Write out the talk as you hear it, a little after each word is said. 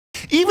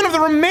even of the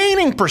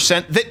remaining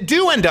percent that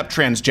do end up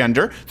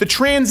transgender, the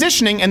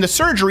transitioning and the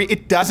surgery,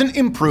 it doesn't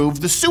improve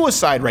the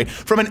suicide rate.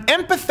 From an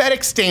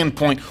empathetic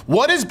standpoint,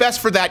 what is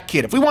best for that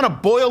kid? If we want to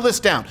boil this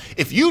down,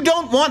 if you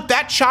don't want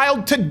that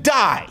child to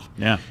die,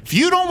 if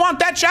you don't want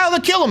that child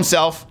to kill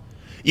himself,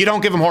 you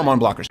don't give him hormone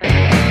blockers.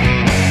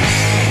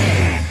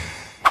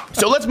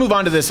 So let's move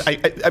on to this. I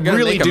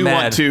really do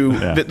want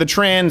to, the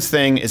trans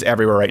thing is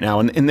everywhere right now,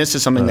 and this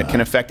is something that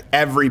can affect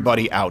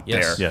everybody out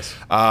there.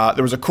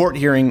 There was a court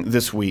hearing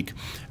this week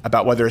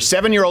about whether a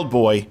 7-year-old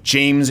boy,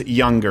 James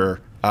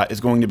Younger,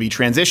 is going to be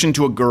transitioned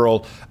to a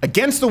girl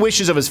against the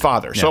wishes of his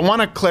father. So I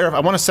want to clarify,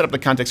 I want to set up the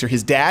context here.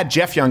 His dad,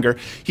 Jeff Younger,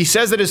 he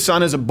says that his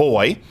son is a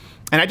boy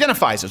and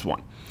identifies as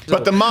one.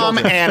 But the mom,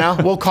 Anna,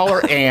 we'll call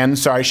her Ann,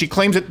 sorry, she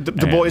claims that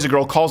the boy is a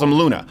girl, calls him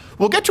Luna.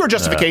 We'll get to her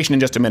justification in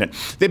just a minute.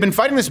 They've been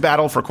fighting this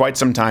battle for quite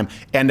some time,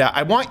 and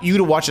I want you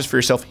to watch this for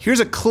yourself. Here's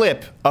a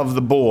clip of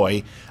the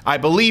boy, I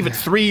believe at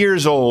 3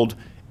 years old,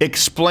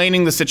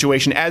 explaining the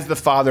situation as the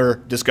father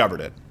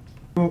discovered it.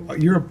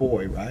 You're a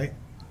boy, right?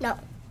 No,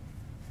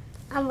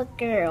 I'm a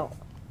girl.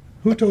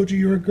 Who told you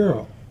you were a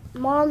girl?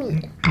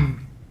 Mommy.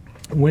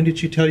 When did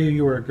she tell you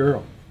you were a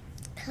girl?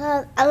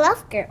 'Cause I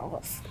love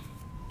girls.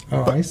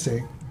 Oh, I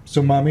see.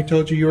 So mommy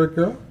told you you were a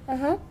girl?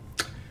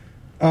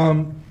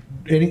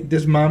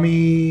 Does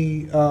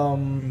mommy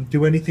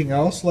do anything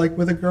else like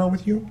with a girl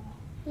with you?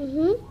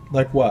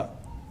 Like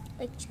what?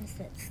 Like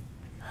dresses.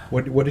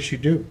 What does she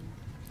do?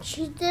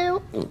 She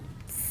do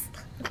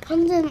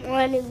put them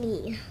on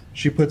me.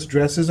 She puts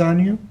dresses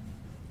on you?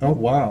 Oh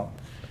wow.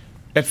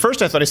 At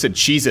first I thought I said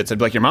Cheez-Its. I'd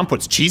be like, your mom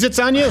puts Cheez-Its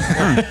on you?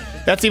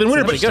 That's even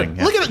weirder. But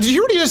look at it. Did you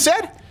hear what he just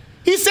said?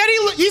 He said he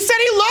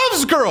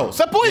loves girls.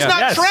 That boy's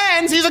not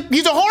trans.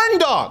 He's a horn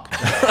dog.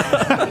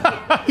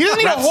 He doesn't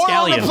need a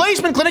hormone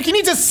replacement clinic. He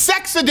needs a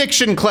sex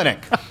addiction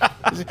clinic.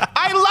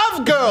 I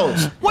love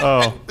girls. What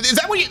is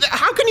that? What?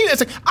 How can you?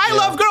 It's like, I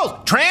love girls.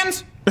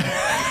 Trans? No,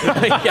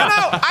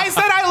 I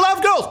said I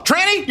love girls.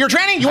 Tranny? You're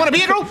tranny? You want to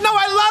be a girl? No,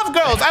 I love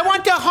girls. I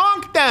want to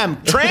honk them.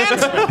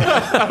 Trans?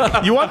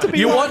 You want to be?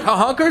 You want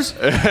honkers?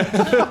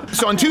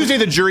 So on Tuesday,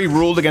 the jury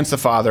ruled against the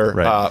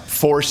father,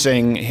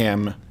 forcing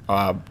him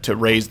to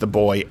raise the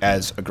boy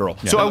as a girl.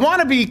 So I want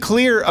to be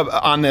clear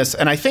on this,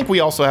 and I think we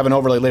also have an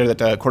overlay later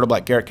that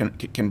Quarterback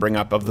Garrett can bring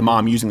up of the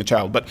mom using the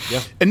child. But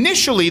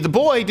initially, the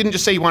boy didn't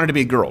just say he wanted to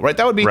be a girl, right?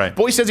 That would be,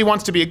 boy says he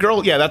wants to be a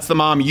girl. Yeah, that's the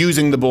mom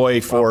using the boy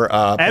for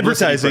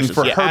advertising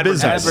for her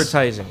business.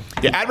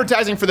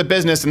 Advertising for the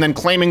business, and then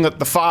claiming that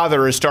the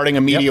father is starting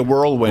a media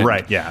whirlwind.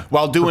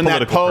 While doing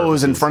that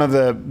pose in front of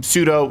the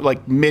pseudo,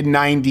 like,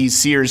 mid-90s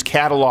Sears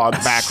catalog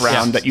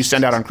background that you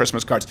send out on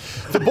Christmas cards.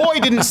 The boy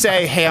didn't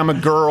say, hey, I'm a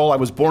girl. I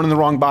was born in the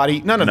wrong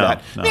body. None of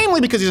that.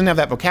 Namely because he doesn't have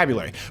that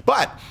vocabulary.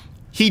 But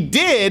he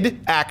did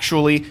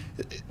actually,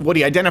 what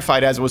he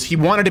identified as was he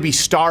wanted to be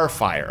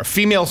Starfire, a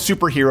female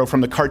superhero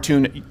from the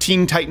cartoon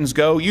Teen Titans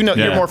Go. You know,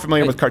 you're more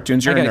familiar with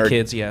cartoons. You're I a got nerd.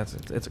 kids,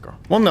 it's a girl.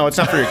 Well, no, it's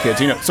not for your kids.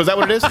 You know, so is that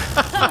what it is?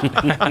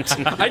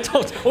 I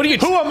don't. What do you?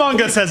 Who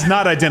among us has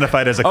not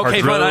identified as a cartoon?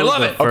 Okay, fine. I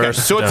love it. Okay,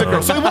 so it's a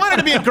girl. So he wanted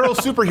to be a girl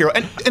superhero,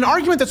 and an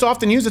argument that's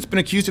often used, that's been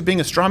accused of being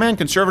a straw man.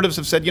 Conservatives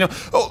have said, you know,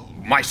 oh,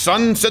 my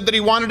son said that he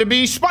wanted to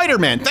be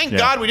Spider-Man. Thank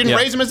God we didn't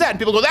raise him as that. And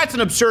people go, that's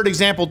an absurd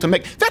example to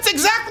make. That's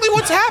exactly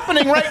what's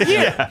happening right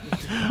here.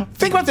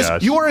 Think about this.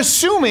 You are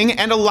assuming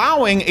and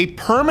allowing a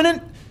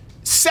permanent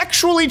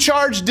sexually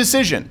charged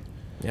decision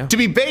to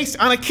be based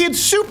on a kid's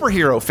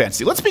superhero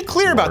fantasy. Let's be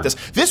clear about this.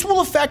 This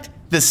will affect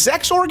the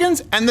sex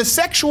organs and the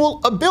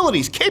sexual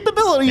abilities,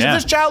 capabilities of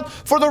this child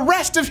for the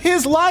rest of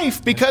his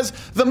life, because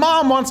the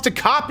mom wants to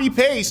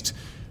copy-paste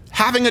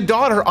having a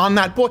daughter on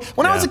that boy.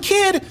 When I was a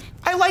kid,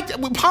 I liked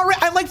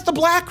the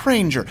Black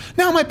Ranger.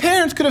 Now, my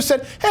parents could have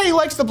said, hey, he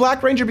likes the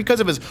Black Ranger because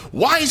of his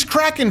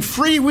wisecracking,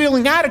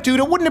 freewheeling attitude.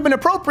 It wouldn't have been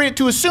appropriate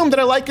to assume that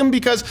I like him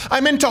because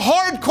I'm into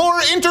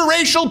hardcore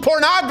interracial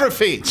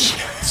pornography.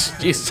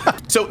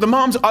 So the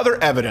mom's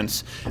other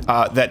evidence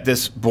that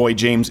this boy,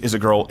 James, is a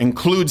girl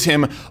includes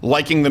him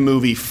liking the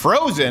movie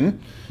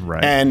Frozen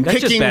and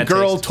picking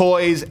girl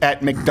toys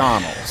at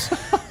McDonald's.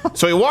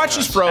 So he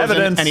watches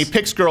Frozen and he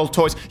picks girl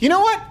toys. You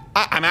know what?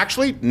 I'm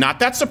actually not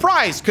that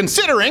surprised,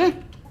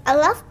 considering I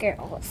love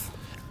girls.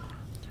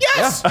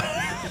 Yes!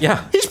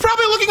 He's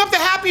probably looking up the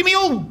Happy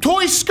Meal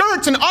toy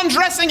skirts and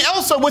undressing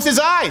Elsa with his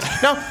eyes.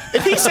 Now,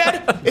 if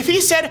he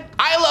said,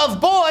 I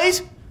love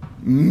boys,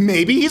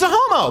 maybe he's a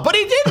homo. But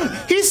he didn't.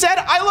 He said,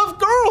 I love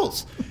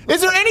girls. Is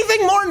there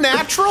anything more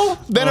natural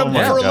than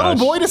for a little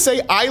boy to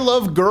say, I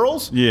love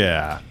girls?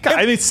 Yeah. God,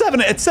 I mean,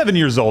 at 7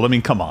 years old, I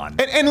mean, come on.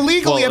 And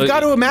legally, I've got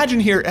to imagine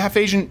here,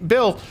 half-Asian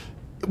Bill,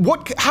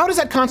 how does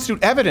that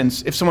constitute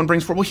evidence if someone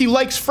brings forward, well, he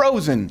likes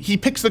Frozen, he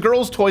picks the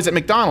girls' toys at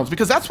McDonald's,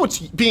 because that's what's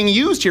being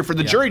used here for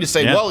the jury to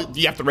say, well,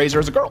 you have to raise her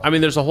as a girl. I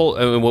mean, there's a whole,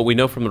 I mean, what we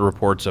know from the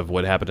reports of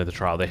what happened at the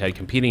trial, they had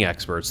competing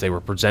experts. They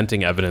were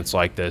presenting evidence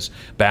like this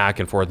back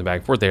and forth and back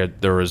and forth.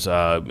 There was,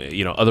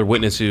 you know, other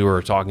witnesses who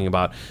were talking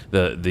about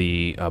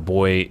the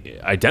boy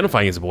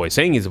identifying as a boy,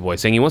 saying he's a boy,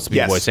 saying he wants to be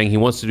a boy, saying he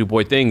wants to do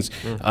boy things.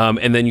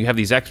 And then you have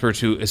these experts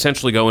who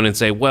essentially go in and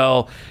say,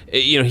 well,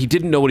 you know, he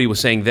didn't know what he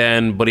was saying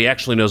then, but he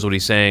actually knows what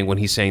he's saying saying when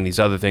he's saying these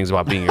other things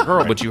about being a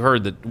girl, but you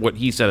heard that what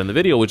he said in the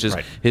video, which is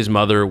his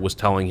mother was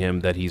telling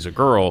him that he's a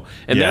girl,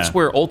 and that's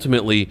where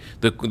ultimately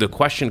the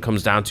question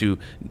comes down to.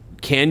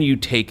 Can you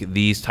take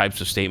these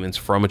types of statements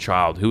from a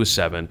child who is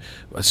 7,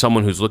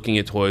 someone who's looking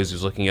at toys,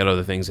 who's looking at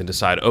other things, and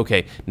decide,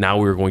 okay, now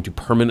we're going to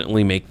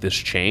permanently make this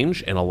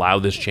change and allow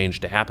this change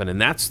to happen? And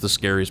that's the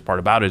scariest part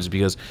about it, is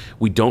because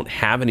we don't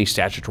have any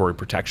statutory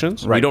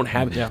protections. We don't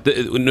have,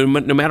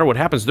 no matter what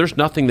happens, there's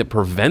nothing that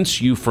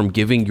prevents you from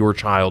giving your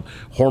child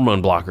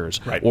hormone blockers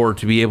or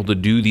to be able to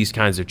do these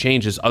kinds of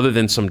changes, other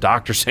than some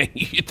doctor saying,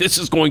 this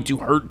is going to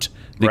hurt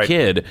the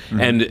kid.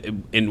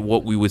 And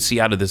what we would see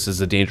out of this is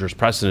a dangerous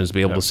precedent, is to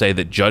be able to say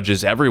that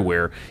judges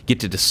everywhere get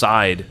to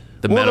decide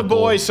the medical the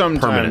boy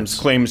sometimes permanence.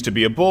 claims to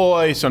be a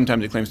boy,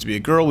 sometimes he claims to be a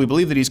girl. We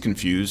believe that he's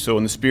confused, so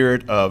in the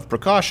spirit of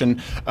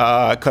precaution,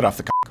 cut off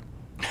the cock.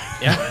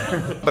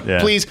 But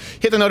please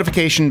hit the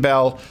notification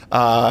bell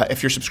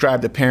if you're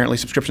subscribed. Apparently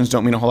subscriptions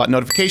don't mean a whole lot.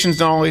 Notifications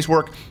don't always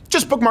work.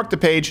 Just bookmark the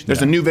page.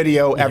 There's a new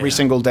video every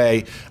single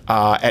day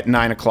at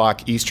 9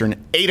 o'clock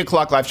Eastern, 8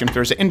 o'clock live stream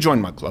Thursday, and join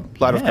Mug Club.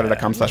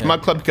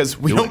 loudwithcrowder.com/Mug Club, because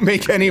we don't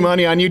make any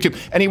money on YouTube.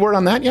 Any word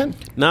on that yet?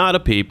 Not a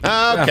peep.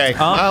 Okay,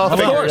 I'll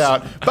figure it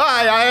out.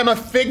 Bye. I am a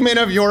figment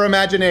of your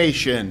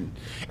imagination.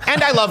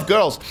 And I love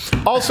girls.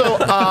 Also,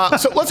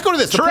 so let's go to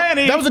this.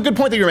 That was a good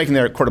point that you were making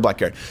there, Quarter Black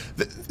Garrett.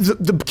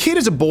 The kid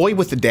is a boy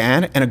with the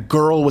dad and a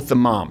girl with the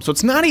mom. So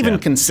it's not even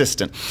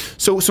consistent.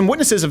 So some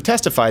witnesses have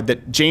testified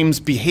that James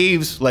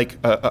behaves like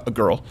a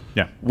girl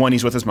when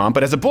he's with his mom,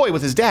 but as a boy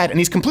with his dad, and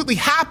he's completely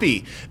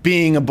happy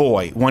being a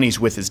boy when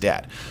he's with his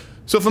dad.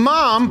 So if a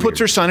mom puts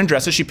her son in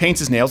dresses, she paints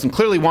his nails, and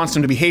clearly wants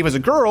him to behave as a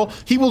girl,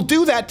 he will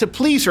do that to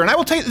please her. And I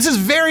will tell you, this is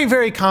very,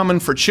 very common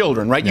for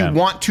children, right? You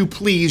want to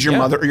please your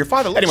mother or your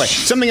father. Anyway,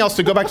 something else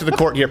to go back to the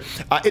court here.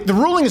 The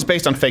ruling is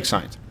based on fake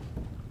science.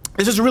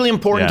 This is really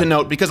important to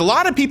note, because a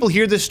lot of people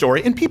hear this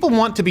story and people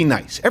want to be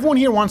nice. Everyone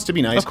here wants to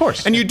be nice. Of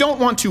course. And you don't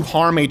want to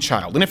harm a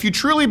child. And if you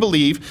truly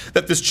believe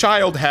that this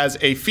child has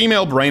a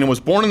female brain and was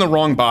born in the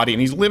wrong body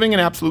and he's living in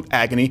absolute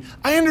agony,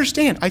 I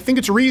understand. I think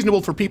it's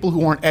reasonable for people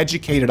who aren't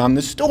educated on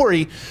this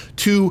story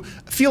to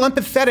feel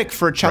empathetic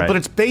for a child, but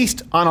it's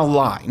based on a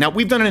lie. Now,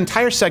 we've done an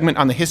entire segment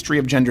on the history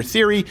of gender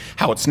theory,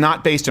 how it's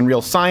not based in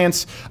real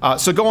science.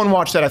 So go and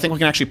watch that. I think we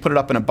can actually put it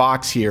up in a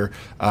box here,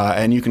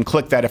 and you can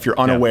click that if you're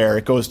unaware.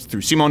 It goes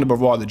through Simone de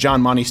Beauvoir, the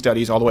John Monty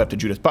studies, all the way up to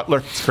Judith Butler.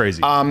 It's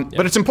crazy.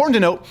 But it's important to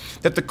note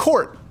that the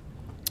court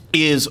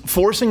is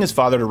forcing his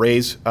father to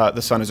raise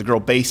the son as a girl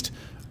based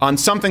on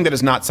something that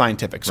is not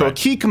scientific. So a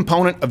key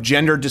component of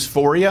gender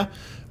dysphoria,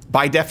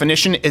 by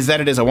definition, is that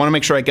it is, I want to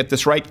make sure I get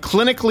this right,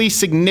 clinically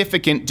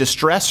significant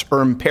distress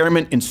or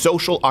impairment in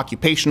social,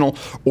 occupational,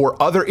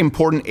 or other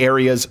important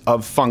areas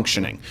of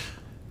functioning.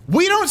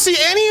 We don't see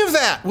any of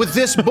that with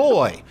this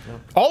boy.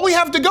 All we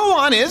have to go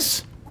on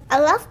is, I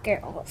love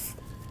girls.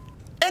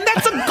 and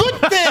that's a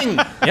good thing,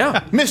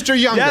 Mr.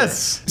 Younger.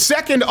 Yes.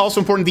 Second, also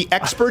important, the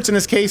experts in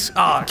this case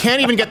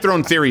can't even get their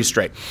own theories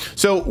straight.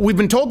 So we've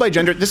been told by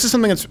gender, this is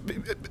something that's,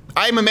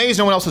 I'm amazed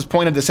no one else has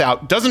pointed this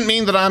out. Doesn't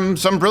mean that I'm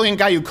some brilliant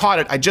guy who caught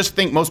it. I just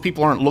think most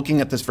people aren't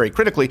looking at this very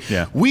critically.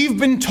 We've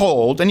been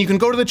told, and you can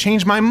go to the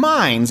Change My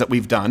Minds that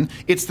we've done,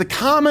 it's the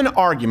common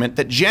argument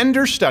that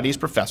gender studies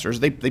professors,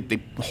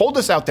 they hold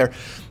this out there.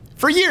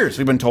 For years,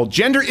 we've been told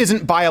gender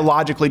isn't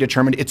biologically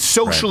determined, it's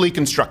socially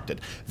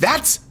constructed.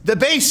 That's the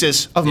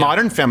basis of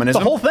modern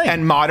feminism the whole thing.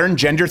 And modern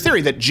gender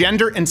theory, that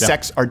gender and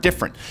sex are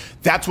different.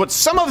 That's what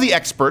some of the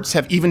experts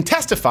have even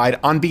testified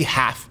on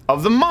behalf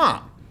of the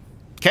mom.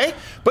 Okay?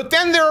 But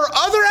then there are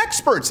other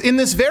experts in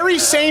this very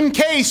same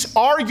case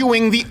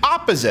arguing the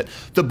opposite.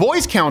 The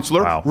boys'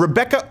 counselor,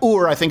 Rebecca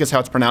Ur, I think is how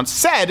it's pronounced,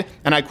 said,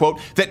 and I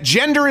quote, that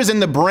gender is in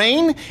the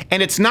brain,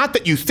 and it's not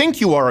that you think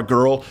you are a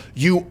girl,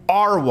 you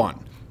are one.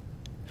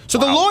 So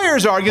the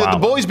lawyers argue that the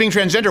boy's being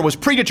transgender was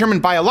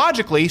predetermined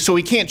biologically, so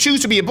he can't choose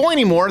to be a boy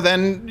anymore,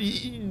 then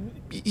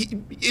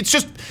it's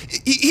just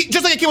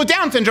like a kid with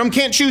Down syndrome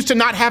can't choose to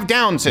not have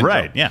Down syndrome.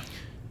 Right, yeah.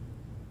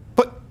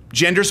 But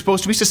gender's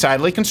supposed to be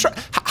societally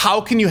constructed. How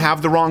can you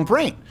have the wrong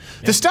brain?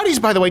 The studies,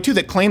 by the way, too,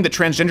 that claim that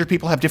transgender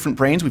people have different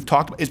brains, we've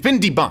talked about, it's been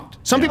debunked.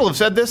 Some people have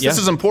said this. This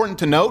is important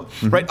to note,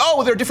 right?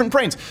 Oh, they're different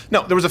brains.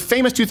 No, there was a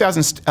famous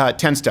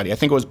 2010 study. I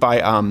think it was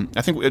by, I don't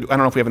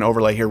know if we have an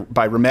overlay here,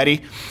 by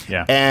Remedi.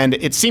 And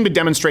it seemed to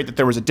demonstrate that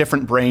there was a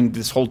different brain,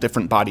 this whole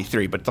different body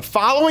theory. But the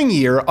following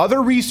year,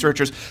 other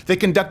researchers, they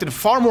conducted a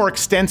far more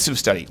extensive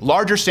study,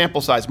 larger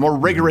sample size, more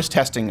rigorous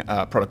testing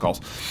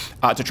protocols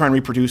to try and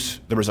reproduce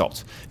the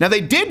results. Now,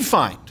 they did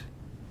find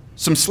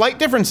some slight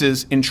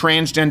differences in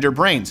transgender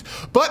brains,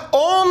 but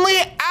only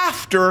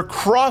after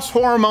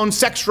cross-hormone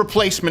sex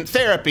replacement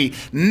therapy,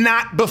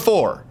 not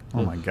before.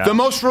 Oh my God. The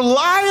most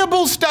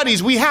reliable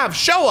studies we have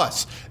show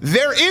us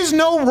there is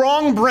no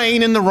wrong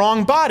brain in the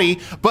wrong body,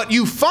 but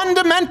you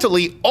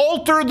fundamentally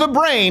alter the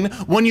brain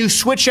when you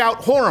switch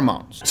out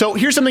hormones. So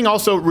here's something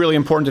also really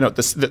important to note.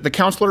 The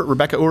counselor,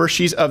 Rebecca Ur,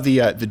 she's of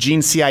the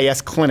Gene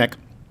CIS clinic.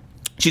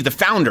 She's the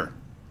founder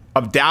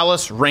of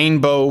Dallas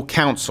Rainbow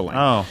Counseling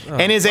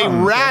and is a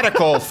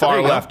radical far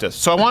leftist.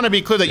 So I want to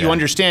be clear that you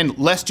understand,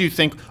 lest you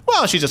think,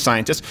 well, she's a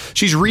scientist.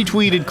 She's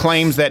retweeted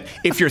claims that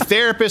if your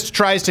therapist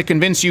tries to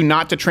convince you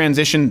not to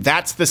transition,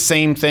 that's the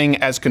same thing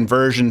as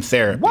conversion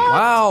therapy. What?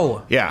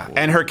 Wow. Yeah,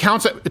 and her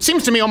counsel, it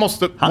seems to me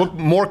almost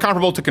more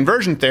comparable to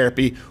conversion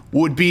therapy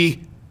would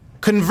be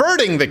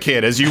converting the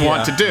kid as you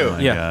want to do. Oh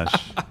my gosh.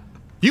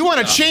 You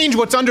want to change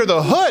what's under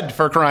the hood,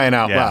 for crying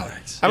out loud.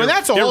 I mean,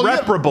 that's a whole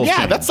irreparable Yeah,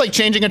 change. that's like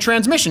changing a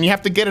transmission. You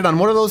have to get it on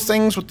one of those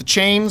things with the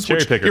chains, Cherry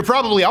which picker. you're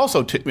probably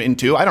also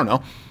into. I don't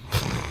know.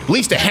 At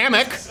least a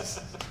hammock.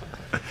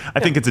 I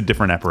think it's a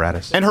different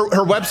apparatus. And her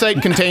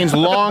website contains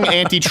long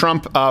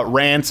anti-Trump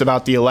rants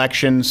about the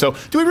election. So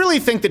do we really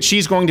think that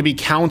she's going to be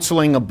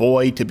counseling a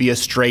boy to be a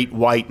straight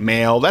white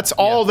male? That's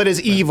all that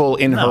is evil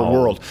in her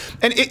world.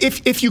 And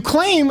if you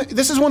claim,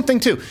 this is one thing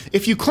too,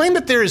 if you claim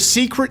that there is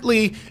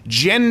secretly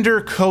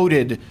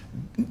gender-coded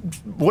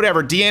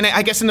whatever, DNA,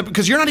 I guess,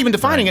 because you're not even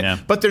defining it,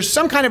 but there's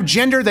some kind of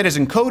gender that is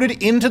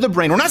encoded into the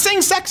brain. We're not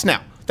saying sex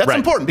now. That's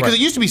important because it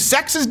used to be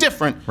sex is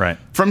different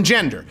from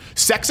gender.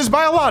 Sex is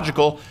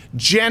biological.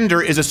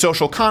 Gender is a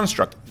social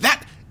construct.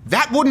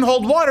 That wouldn't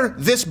hold water.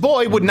 This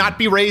boy would not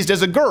be raised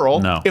as a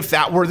girl if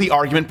that were the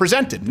argument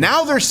presented.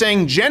 Now they're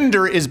saying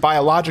gender is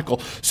biological.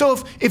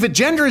 So if a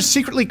gender is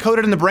secretly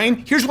coded in the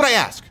brain, here's what I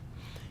ask.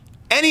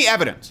 Any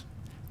evidence,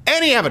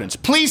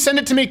 please send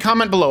it to me,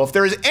 comment below. If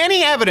there is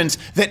any evidence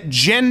that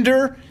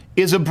gender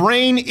is a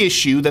brain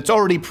issue that's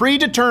already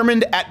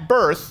predetermined at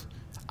birth,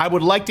 I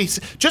would like to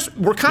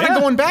we're kind of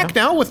going back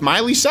now with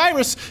Miley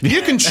Cyrus.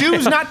 You can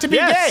choose not to be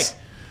gay.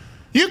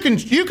 You can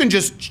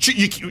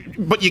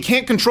but you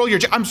can't control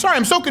your. I'm sorry,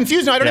 I'm so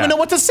confused now. I don't even know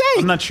what to say.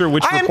 I'm not sure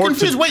which I am report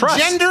confused. to Wait, trust.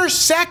 gender,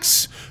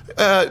 sex,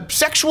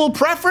 sexual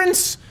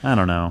preference. I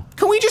don't know.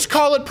 Can we just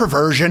call it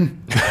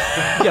perversion?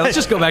 Yeah, let's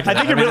just go back to that. I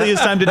think it really is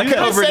time to do that.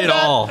 Covered it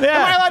all. Am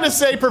I allowed to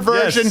say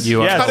perversion? Yes.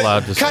 You are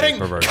allowed to say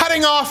perversion.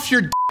 Cutting off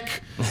your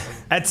dick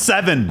At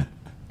 7.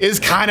 is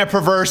kind of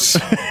perverse.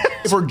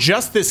 For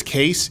just this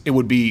case, it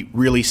would be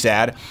really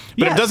sad.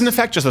 But it doesn't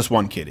affect just this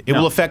one kid. It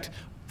will affect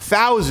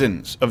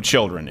thousands of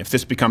children if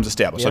this becomes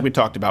established, like we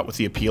talked about with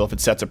the appeal, if it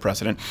sets a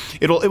precedent.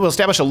 It will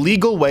establish a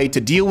legal way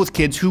to deal with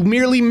kids who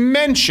merely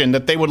mention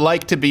that they would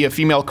like to be a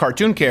female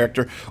cartoon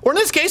character, or in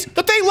this case,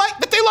 that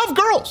they love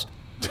girls.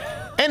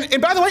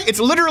 And by the way, it's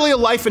literally a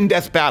life and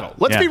death battle.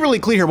 Let's be really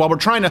clear here while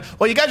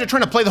you guys are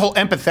trying to play the whole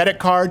empathetic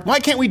card. Why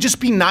can't we just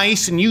be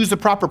nice and use the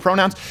proper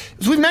pronouns?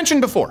 As we've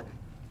mentioned before,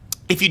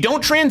 if you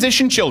don't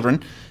transition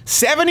children,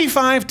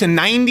 75 to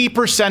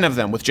 90% of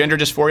them with gender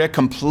dysphoria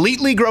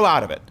completely grow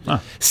out of it.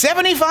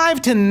 75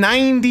 to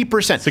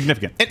 90%.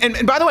 Significant.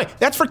 And by the way,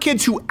 that's for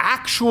kids who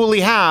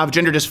actually have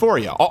gender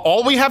dysphoria.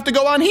 All we have to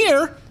go on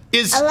here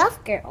is... I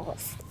love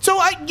girls. So,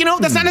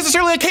 that's not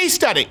necessarily a case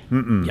study.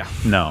 Yeah.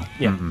 No.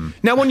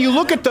 Now, when you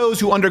look at those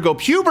who undergo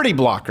puberty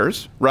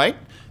blockers, right,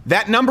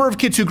 that number of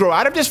kids who grow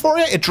out of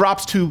dysphoria, it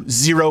drops to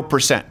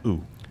 0%.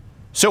 Ooh.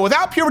 So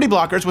without puberty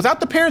blockers, without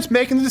the parents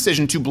making the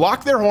decision to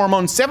block their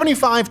hormones,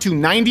 75 to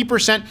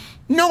 90%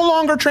 no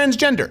longer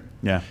transgender.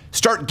 Yeah.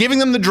 Start giving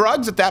them the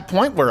drugs at that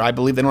point where I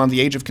believe they don't have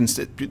the age of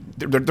consent.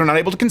 They're not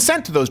able to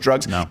consent to those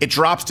drugs. No. It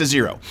drops to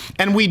 0.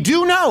 And we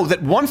do know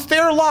that once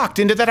they're locked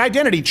into that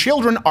identity,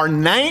 children are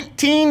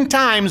 19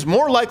 times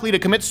more likely to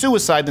commit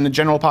suicide than the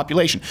general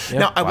population.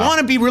 Now, I want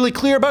to be really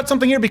clear about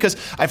something here because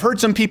I've heard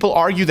some people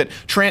argue that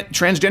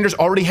transgenders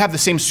already have the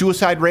same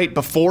suicide rate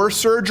before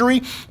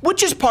surgery,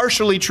 which is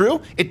partially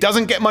true. It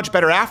doesn't get much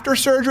better after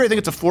surgery. I think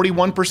it's a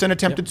 41%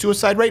 attempted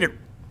suicide rate. It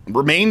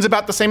remains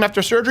about the same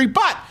after surgery,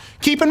 but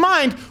keep in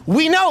mind,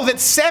 we know that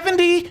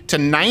 70 to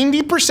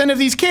 90% of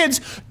these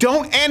kids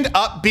don't end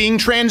up being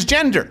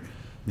transgender.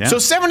 Yeah. So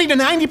 70 to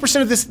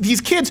 90% of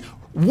these kids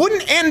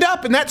wouldn't end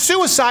up in that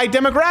suicide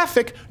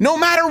demographic no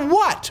matter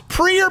what,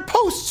 pre or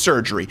post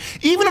surgery.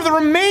 Even of the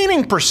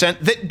remaining percent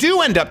that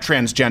do end up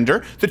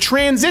transgender, the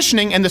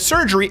transitioning and the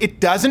surgery, it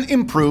doesn't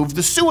improve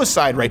the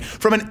suicide rate.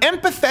 From an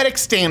empathetic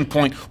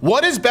standpoint,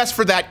 what is best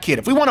for that kid?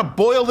 If we want to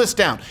boil this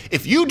down,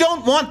 if you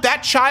don't want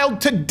that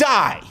child to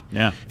die,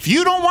 if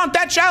you don't want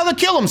that child to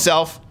kill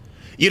himself,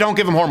 you don't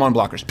give him hormone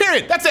blockers.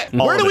 Period. That's it.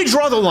 Where do we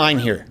draw the line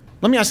here?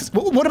 Let me ask this.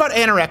 What about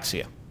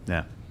anorexia?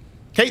 Yeah.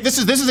 Okay, this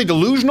is a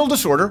delusional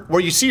disorder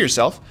where you see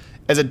yourself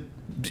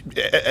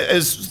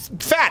as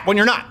fat when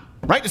you're not,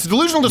 right? It's a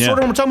delusional disorder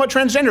when we're talking about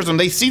transgenderism.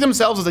 They see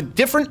themselves as a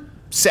different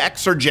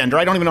sex or gender.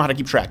 I don't even know how to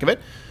keep track of it.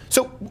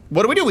 So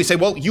what do? We say,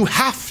 well, you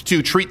have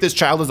to treat this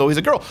child as though he's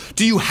a girl.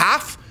 Do you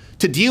have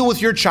to deal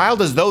with your child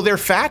as though they're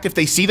fat if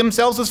they see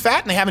themselves as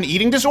fat and they have an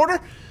eating disorder?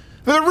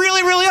 They're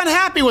really, really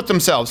unhappy with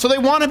themselves, so they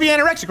want to be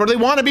anorexic, or they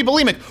want to be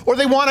bulimic, or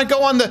they want to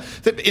go on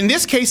in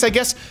this case, I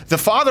guess, the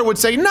father would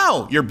say,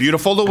 no, you're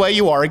beautiful the way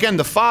you are. Again,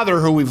 the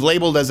father, who we've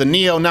labeled as a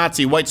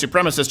neo-Nazi white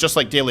supremacist, just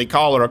like Daily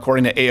Caller,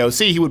 according to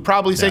AOC, he would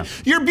probably say,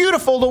 you're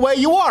beautiful the way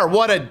you are.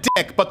 What a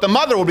dick. But the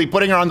mother would be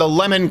putting her on the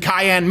lemon,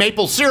 cayenne,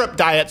 maple syrup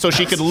diet so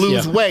she could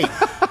lose weight.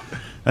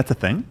 That's a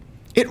thing?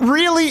 It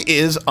really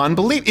is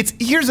unbelievable.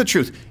 Here's the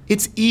truth.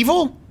 It's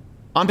evil,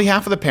 on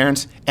behalf of the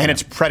parents, and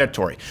it's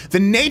predatory. The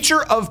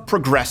nature of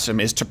progressivism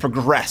is to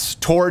progress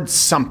towards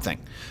something.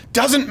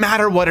 Doesn't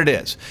matter what it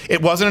is.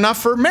 It wasn't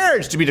enough for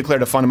marriage to be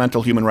declared a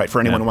fundamental human right for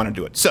anyone who wanted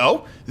to do it.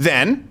 So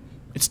then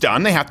it's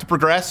done. They have to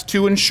progress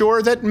to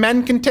ensure that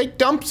men can take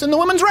dumps in the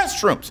women's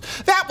restrooms.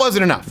 That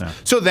wasn't enough. No.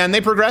 So then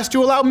they progressed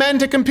to allow men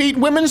to compete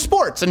in women's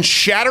sports and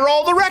shatter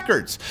all the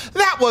records.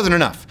 That wasn't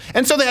enough.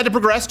 And so they had to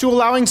progress to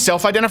allowing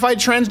self-identified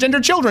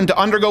transgender children to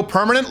undergo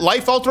permanent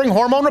life-altering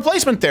hormone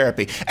replacement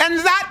therapy. And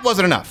that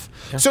wasn't enough.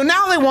 Yeah. So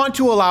now they want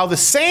to allow the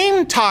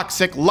same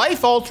toxic,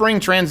 life-altering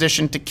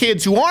transition to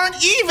kids who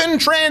aren't even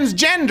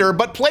transgender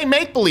but play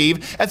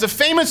make-believe as a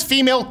famous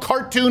female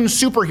cartoon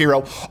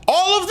superhero.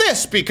 All of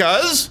this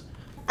because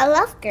I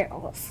love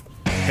girls.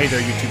 Hey there,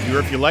 YouTube viewer.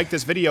 If you like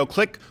this video,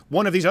 click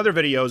one of these other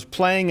videos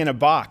playing in a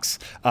box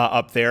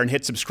up there and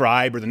hit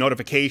subscribe or the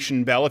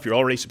notification bell if you're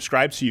already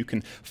subscribed so you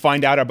can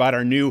find out about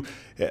our new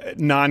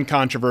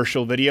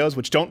non-controversial videos,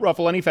 which don't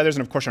ruffle any feathers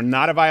and, of course, are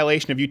not a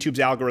violation of YouTube's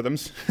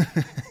algorithms.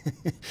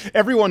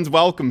 Everyone's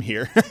welcome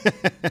here,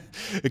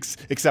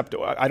 except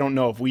I don't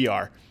know if we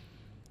are,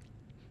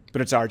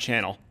 but it's our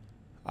channel.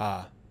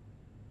 I'm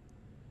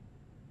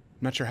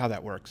not sure how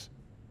that works.